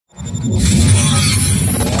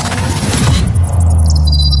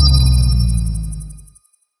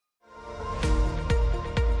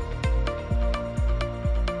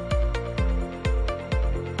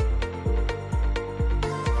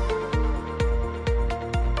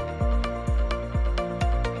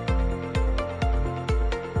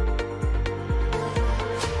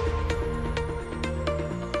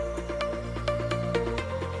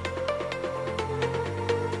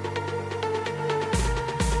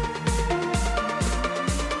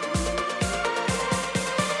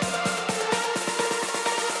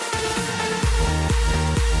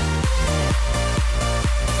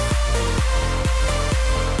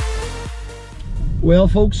Well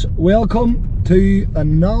folks, welcome to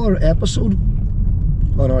another episode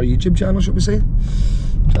on our YouTube channel, should we say.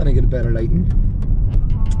 Trying to get a better lighting.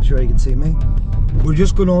 Sure you can see me. We're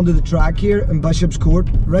just going on to the track here in Bishopscourt.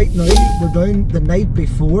 Right now, we're down the night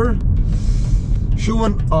before,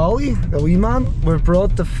 showing Ollie, the wee man. We've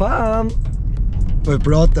brought the fam. We've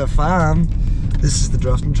brought the fam. This is the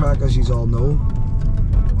drifting track, as you all know.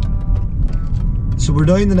 So we're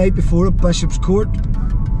down the night before at Bishopscourt,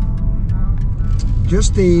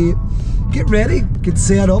 just to get ready, get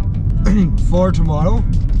set up for tomorrow.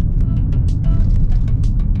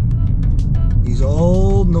 You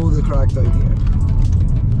all know the crack down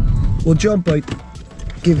here. We'll jump out,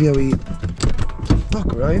 give you a wee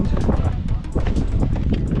look around.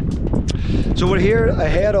 So we're here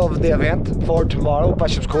ahead of the event for tomorrow,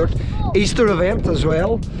 Bishopscourt Easter event as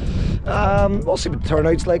well. We'll see what the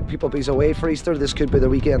turnout's like. People be away for Easter. This could be the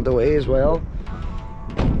weekend away as well.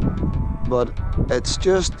 But it's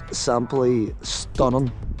just simply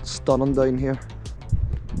stunning down here.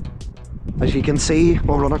 As you can see,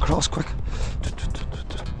 we'll run across quick.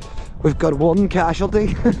 We've got one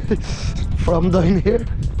casualty from down here,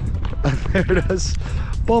 and there it is.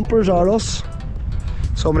 Bumpers are us.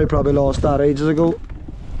 Somebody probably lost that ages ago.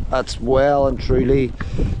 That's well and truly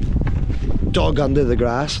dug under the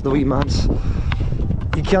grass, the wee mans.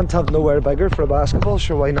 You can't have nowhere bigger for a basketball,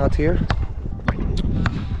 sure, why not here?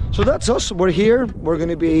 So that's us, we're here. We're going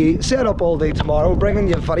to be set up all day tomorrow, bringing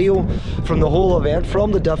you video from the whole event,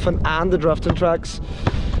 from the different and the drifting tracks,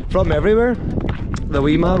 from everywhere. The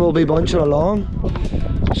wee man will be bunching along.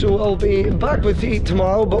 So I'll be back with you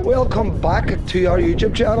tomorrow, but we'll come back to our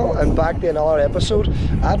YouTube channel and back to another episode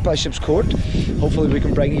at Bishopscourt. Hopefully we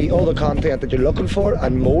can bring you all the content that you're looking for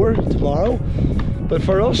and more tomorrow. But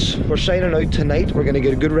for us, we're signing out tonight. We're going to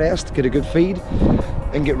get a good rest, get a good feed,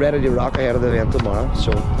 and get ready to rock ahead of the event tomorrow.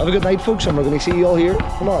 So have a good night folks, and we're going to see you all here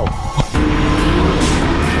tomorrow.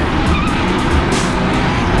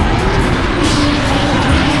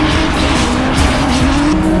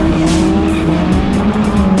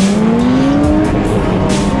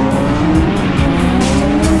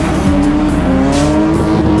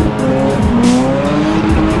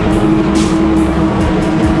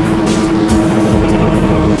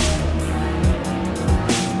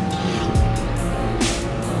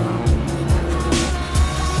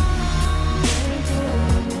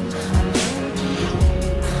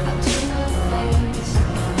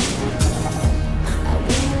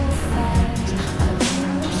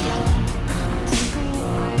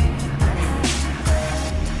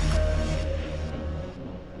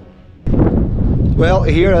 Well,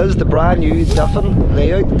 here is the brand new Diffin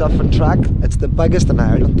layout, Diffin track. It's the biggest in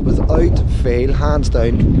Ireland, without fail, hands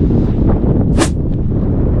down.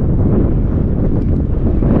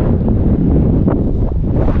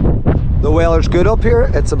 The weather's good up here.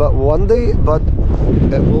 It's a bit windy, but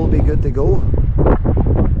it will be good to go.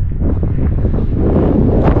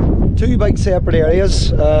 Two big separate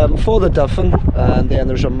areas for the Diffin, and then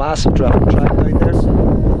there's a massive drifting track down there.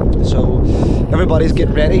 So everybody's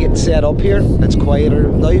getting ready, getting set up here. It's quieter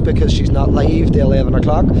now because she's not live till 11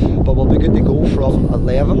 o'clock, but we'll be good to go from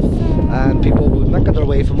 11, and people will be making their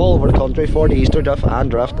way from all over the country for the Easter Drift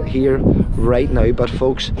and Drift here right now. But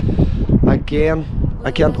folks, again,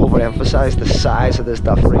 I can't overemphasize the size of this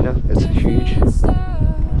Drift arena. It's huge.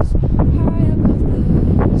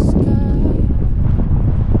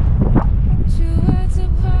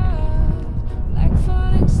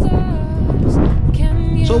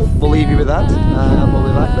 So we'll leave you with that, and we'll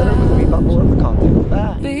be back later with a wee bit more of the content.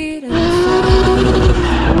 Bye!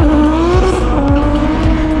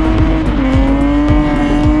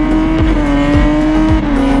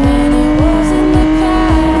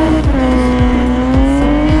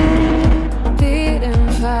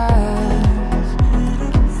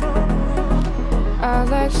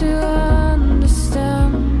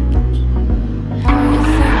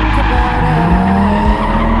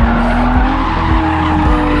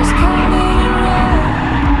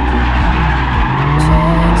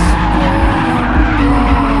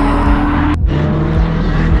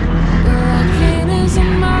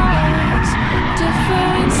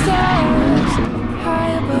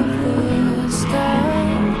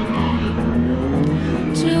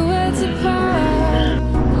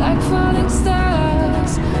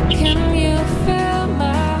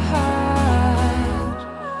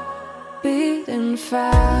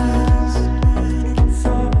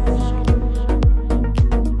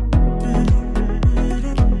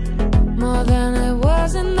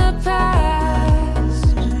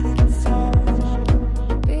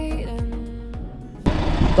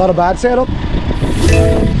 Not a bad setup.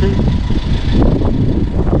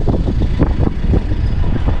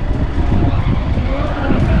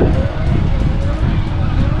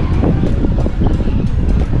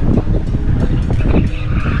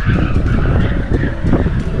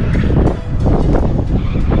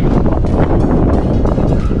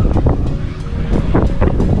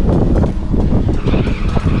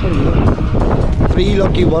 Three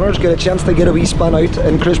lucky winners get a chance to get a wee spin out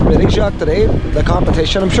in Chris Brady's yacht today, the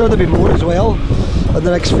competition. I'm sure there'll be more as well in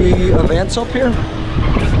the next few events up here,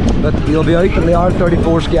 but you'll be out in the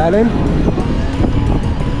R34 Skyline.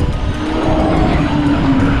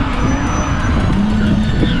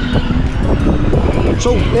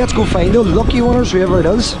 So let's go find the lucky winners, whoever it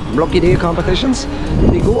is, lucky day competitions.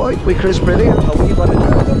 They go out with Chris Brady and a wee bit of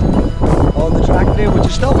driving on the track today, which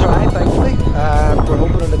is still dry, thankfully. We're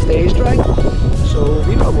hoping that it stays dry. So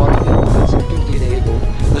we don't want to get on. It's a good day to go.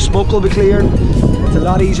 The smoke will be cleared. It's a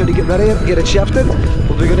lot easier to get rid of it, get it shifted.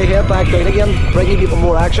 But we're going to head back down again, bring you people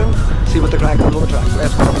more action, see what the crack is on the track.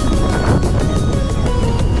 Let's go.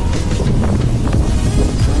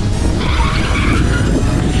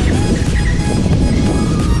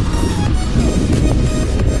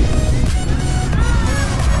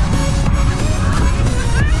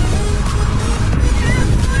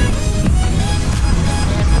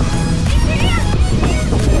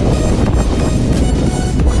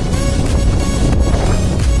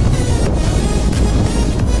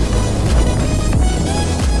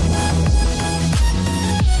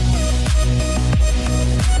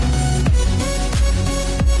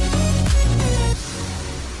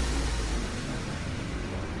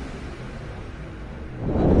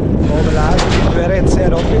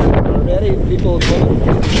 Set up here already, people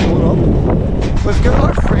coming, showing up. We've got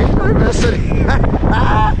our friend now, city.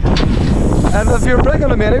 And if you're bringing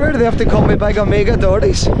them anywhere, they have to call me big Omega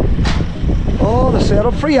Dirties. Oh, the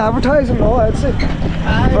setup, free advertising, no, I'd say.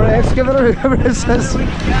 For an excavator, whoever it says.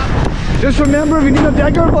 Just remember, if you need a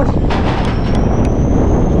digger, but.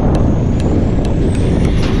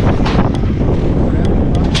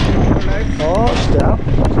 Oh, step.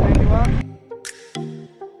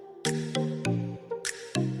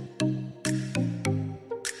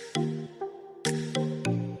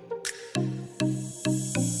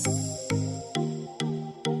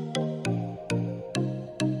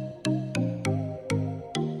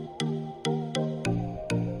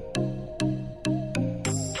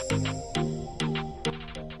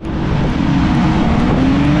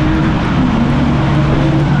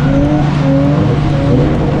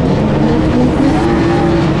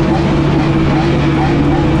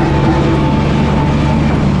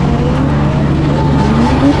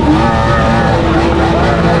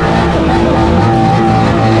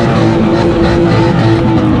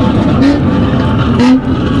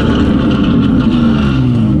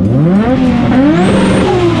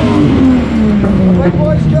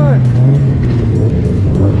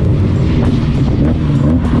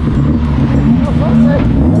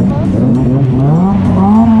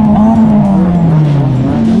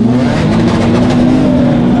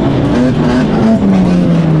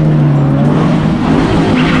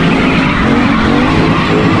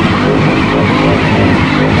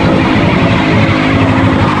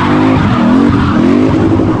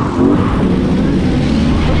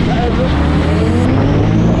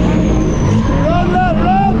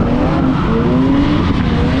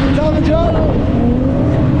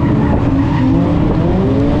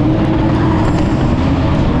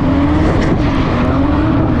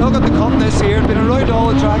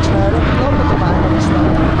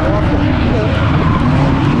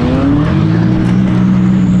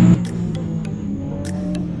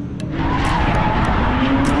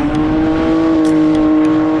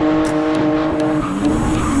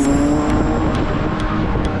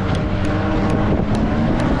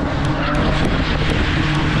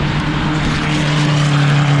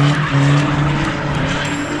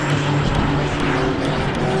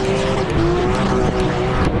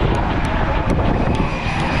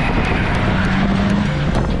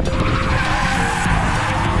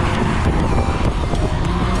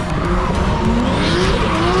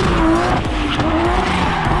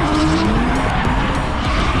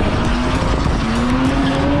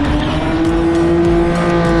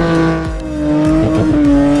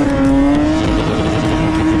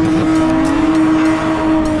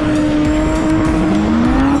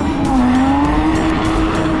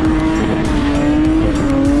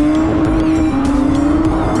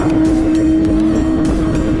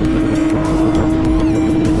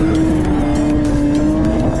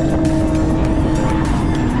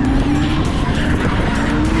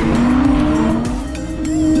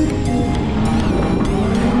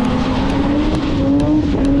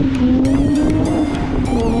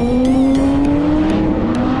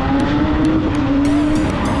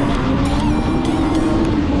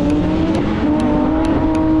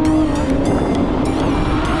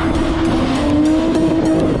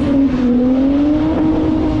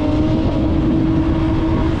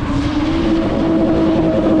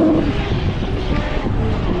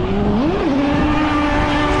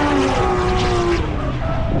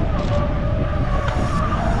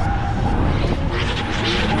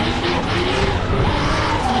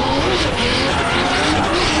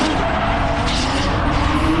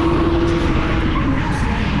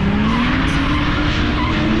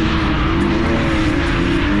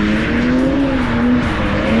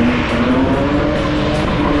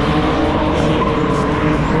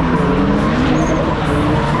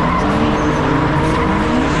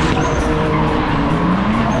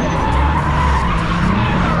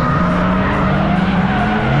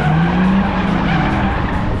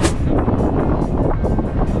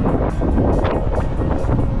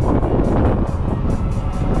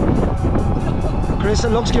 Chris, it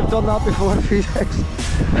looks like you've done that before a few times.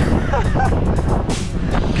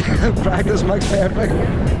 Practice makes perfect.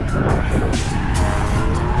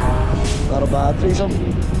 Not a bad threesome.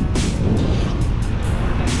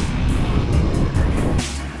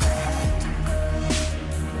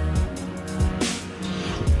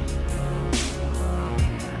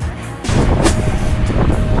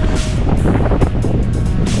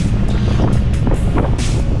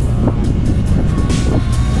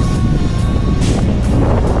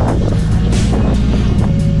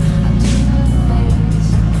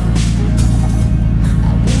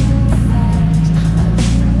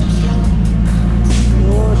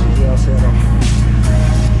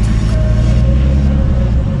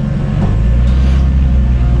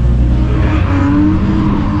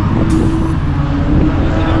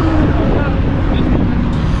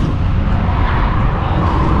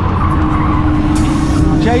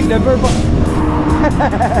 Never, but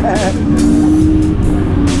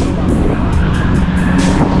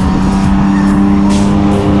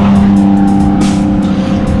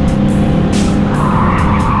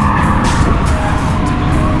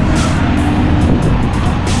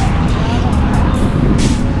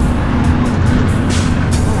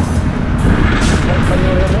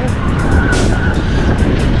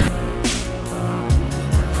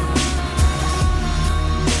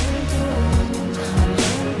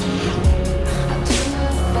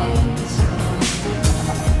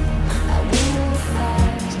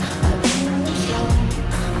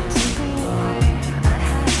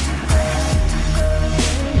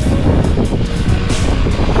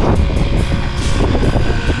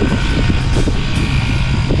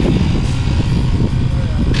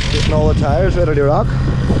all the tyres ready to rock.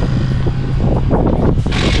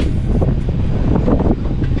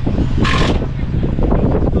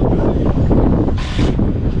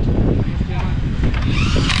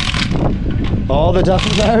 All the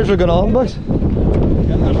different tyres are going on, boys.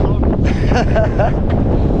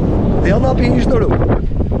 They'll not be used though.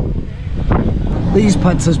 These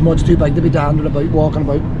pits is much too big to be dandling about, walking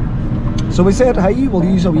about. So we said, hey, we'll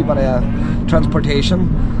use a wee bit of transportation.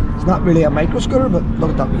 It's not really a micro scooter, but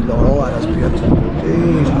look at that wee laurel, that is beautiful.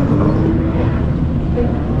 Jeez.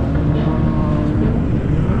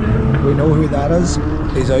 We know who that is.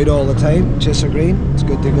 He's out all the time, chasing green. It's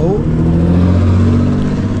good to go.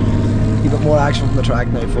 A bit more action from the track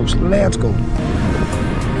now, folks. Let's go.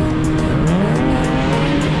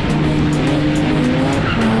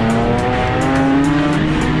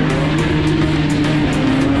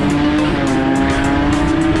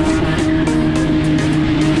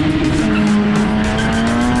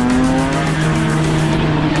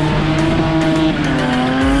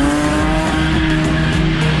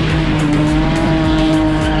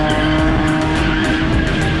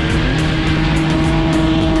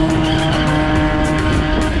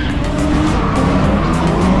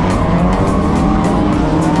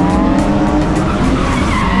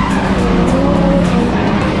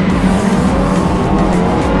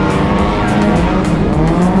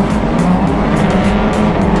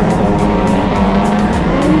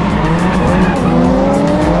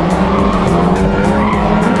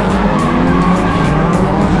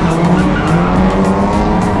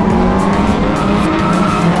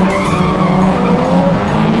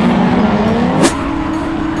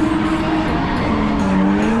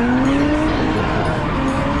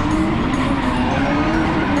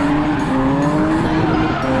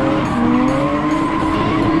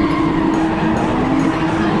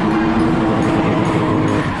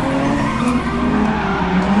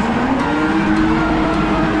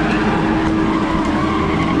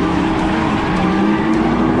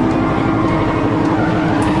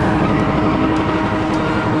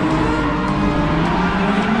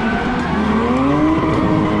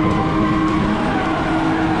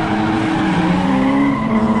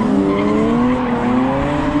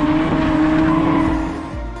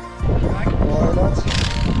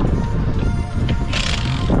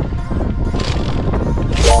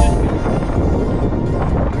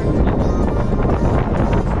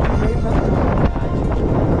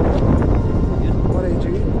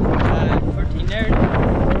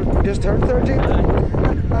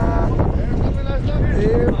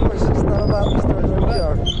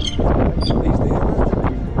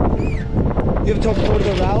 You've took more to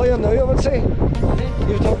the rallying now, I would say.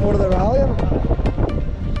 You've took more to the rallying.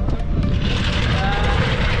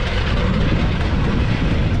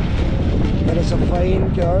 And it's a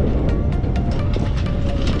fine car.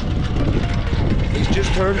 He's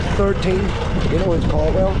just turned 13. You know it's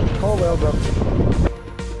Caldwell. Caldwell, bro.